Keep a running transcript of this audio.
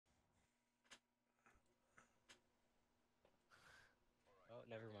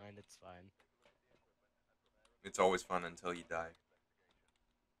never mind. It's fine. It's always fun until you die.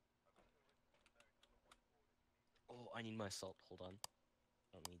 Oh, I need my salt. Hold on.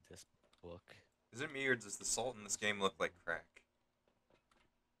 I don't need this book. Is it me or does the salt in this game look like crack?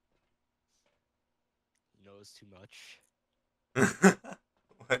 He knows too much.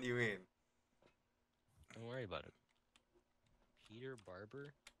 What do you mean? Don't worry about it. Peter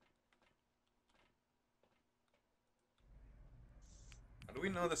Barber? How do we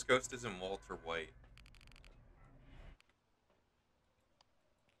know this ghost isn't Walter White?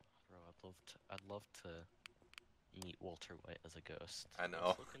 Bro, I'd love to meet Walter White as a ghost. I know.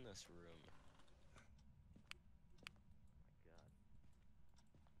 Let's look in this room. Oh my god.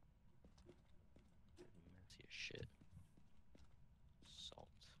 Messy as shit. Salt.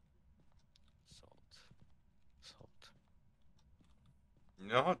 Salt. Salt. You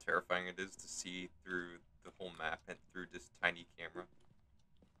know how terrifying it is to see through the whole map and through this tiny camera?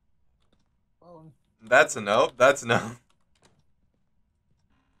 Phone. That's a no. That's a no. Ow.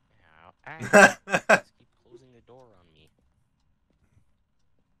 Ah! Just keep closing the door on me.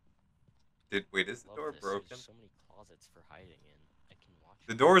 Wait, is the Love door this. broken? There's so many closets for hiding in. I can watch.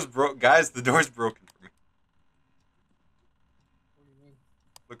 The door's broke. Guys, the door's broken for me. What do you mean?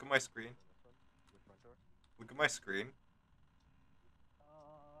 Look at my screen. The front door. Look at my screen.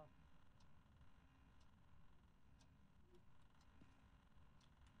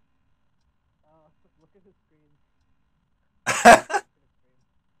 Uh, look at his screen.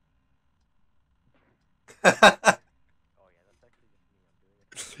 Oh yeah, that's actually just me. I'm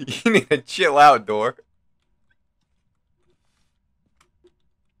doing it. You need to chill out, door.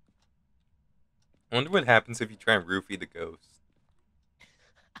 I wonder what happens if you try and roofie the ghost.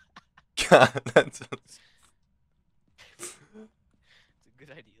 God, that sounds... It's a good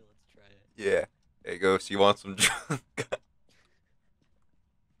idea. Let's try it. Yeah. Hey, ghost, you want some drunk?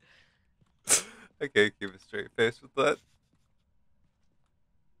 Okay, keep a straight face with that.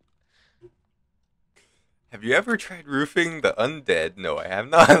 Have you ever tried roofing the undead? No, I have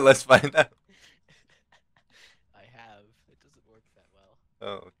not. Let's find out. I have. It doesn't work that well.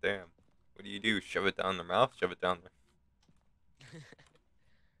 Oh, damn. What do? Shove it down their mouth? Shove it down there. You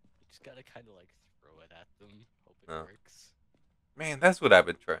just gotta kind of like throw it at them. Hope it Oh. works. Man, that's what I've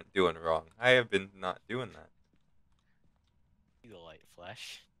been doing wrong. I have been not doing that. See the light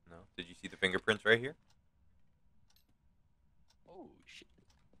flash. No. Did you see the fingerprints right here? Oh shit.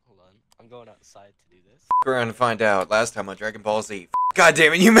 Hold on. I'm going outside to do this. Go around and find out. Last time on Dragon Ball Z. God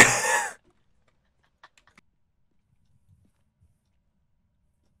damn it, you man.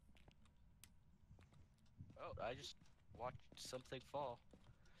 Oh, I just watched something fall.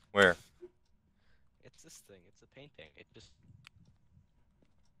 Where? It's this thing. It's a painting. It just.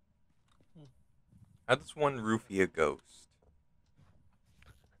 How does one roofie a ghost?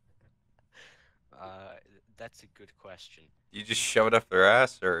 That's a good question. You just shove it up their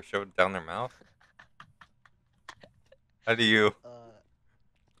ass or shove it down their mouth? How do you?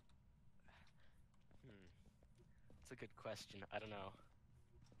 It's a good question. I don't know.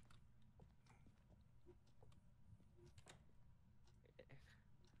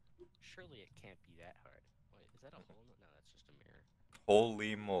 Surely it can't be that hard. Wait, is that a hole? No, that's just a mirror.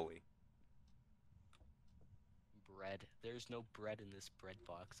 Holy moly. Bread. There's no bread in this bread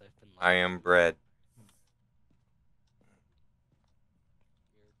box. I've been I lying. am bread.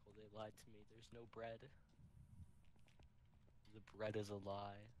 Miracle, they lied to me. There's no bread. The bread is a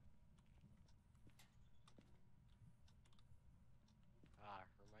lie. Ah,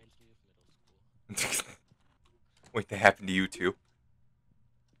 reminds me of middle school. Wait, that happened to you too?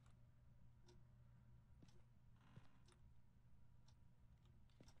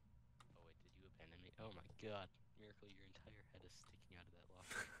 Oh wait, did you abandon me? Oh my god. Miracle, your entire head is sticking out of that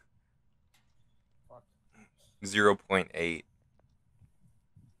locker. fuck. 0.8.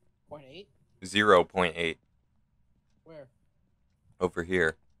 0.8? 0.8. Where? Over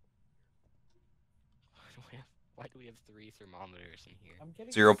here. Why do we have 3 thermometers in here? I'm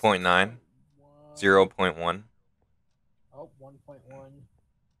getting 0.9. 0.1. Oh, 1.1.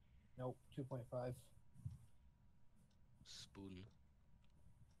 Nope, 2.5. Spoon.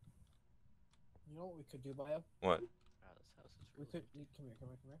 You know what we could do, Bio? What? Wow, this house is We really... could come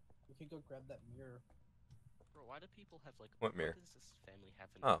here. We could go grab that mirror. Bro, why do people have like... What mirror? Why does this family have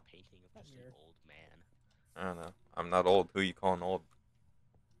a Oh. painting of That just mirror. an old man? I don't know. I'm not old. Who you calling old?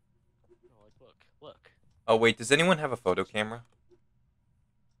 No, like, look. Oh, wait. Does anyone have a photo camera?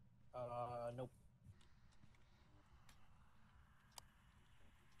 Nope.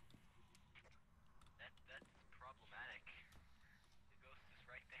 That's problematic. The ghost is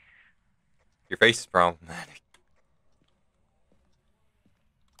right there. Your face is problematic.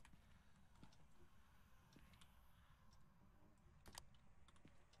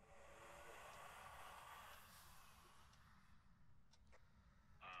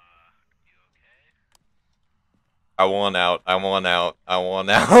 I want out. I want out. I want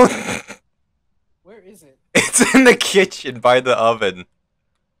out. Where is it? It's in the kitchen by the oven.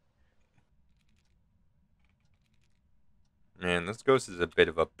 Man, this ghost is a bit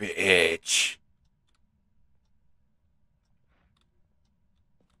of a bitch.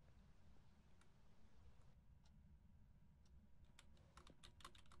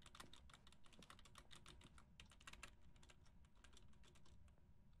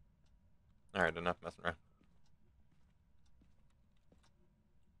 Alright, enough messing around.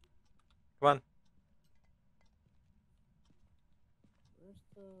 Come on. Where's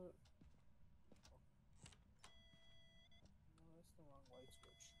the? No, that's the wrong light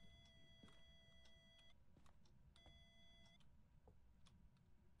switch.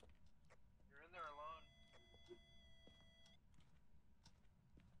 You're in there alone.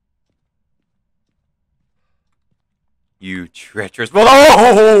 You treacherous.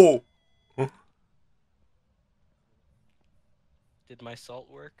 Oh! Did my salt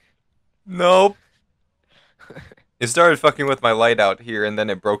work? Nope. It started fucking with my light out here, and then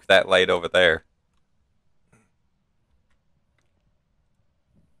it broke that light over there.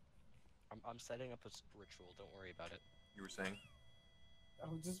 I'm setting up a ritual. Don't worry about it. You were saying?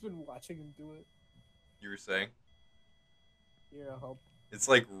 I've just been watching him do it. You were saying? Here, I'll help. It's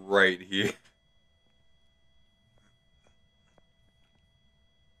like right here.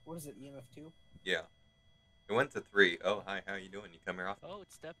 What is it? EMF 2? Yeah. It went to 3. Oh, hi. How you doing? You come here often? Oh,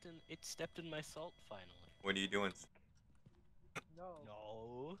 it stepped in my salt finally. What are you doing?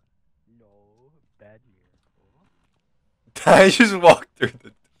 No. No. Bad miracle. I just walked through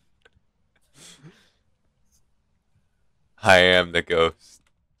the... I am the ghost.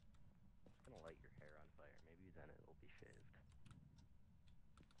 I'm gonna light your hair on fire. Maybe then it'll be shaved.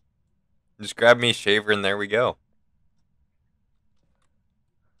 Just grab me a shaver and there we go.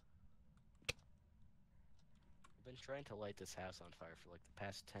 I've been trying to light this house on fire for like the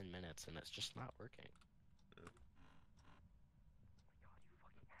past 10 minutes and it's just not working.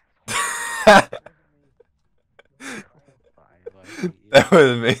 That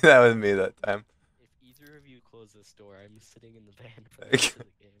was me. That was me that time. If either of you close this door, I'm sitting in the van for the rest of the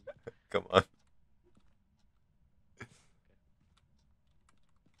game. Come on.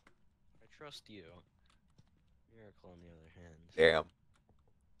 I trust you. Miracle, on the other hand. Damn.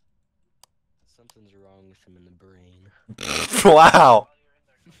 Something's wrong with him in the brain. Wow.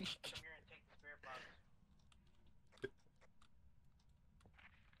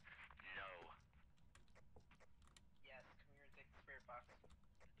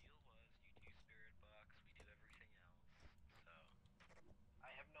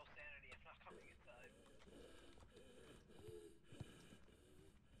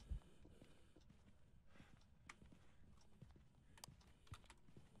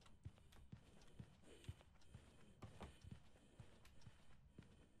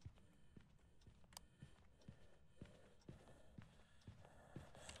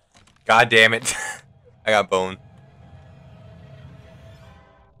 God damn it. I got bone.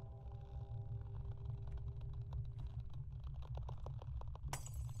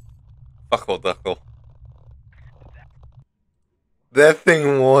 Fuckle duckle. That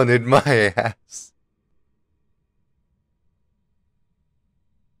thing wanted my ass.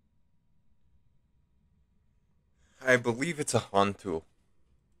 I believe it's a Hantu.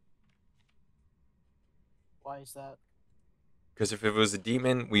 Why is that? Because if it was a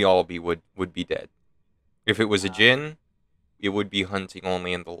demon, we all would be dead. If it was a djinn, it would be hunting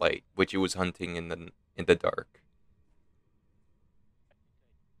only in the light, which it was hunting in the dark.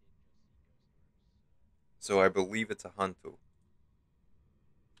 So I believe it's a Hantu.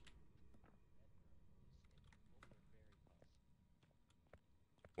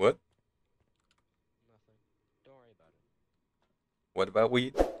 What? Nothing. Don't worry about it. What about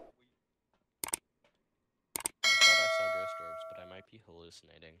weed? I thought I saw ghost orbs, but I might be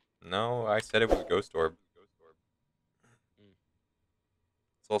hallucinating. No, I said it was ghost orb.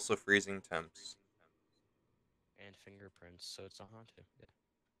 It's also freezing temps. And fingerprints, so it's a Hantu. Yeah.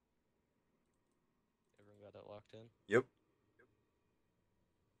 Everyone got that locked in? Yep.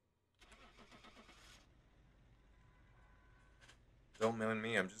 Don't mind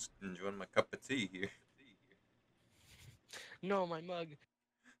me, I'm just enjoying my cup of tea here. No, my mug!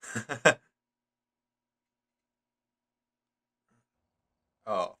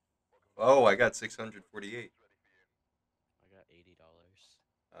 Oh. Oh, I got 648.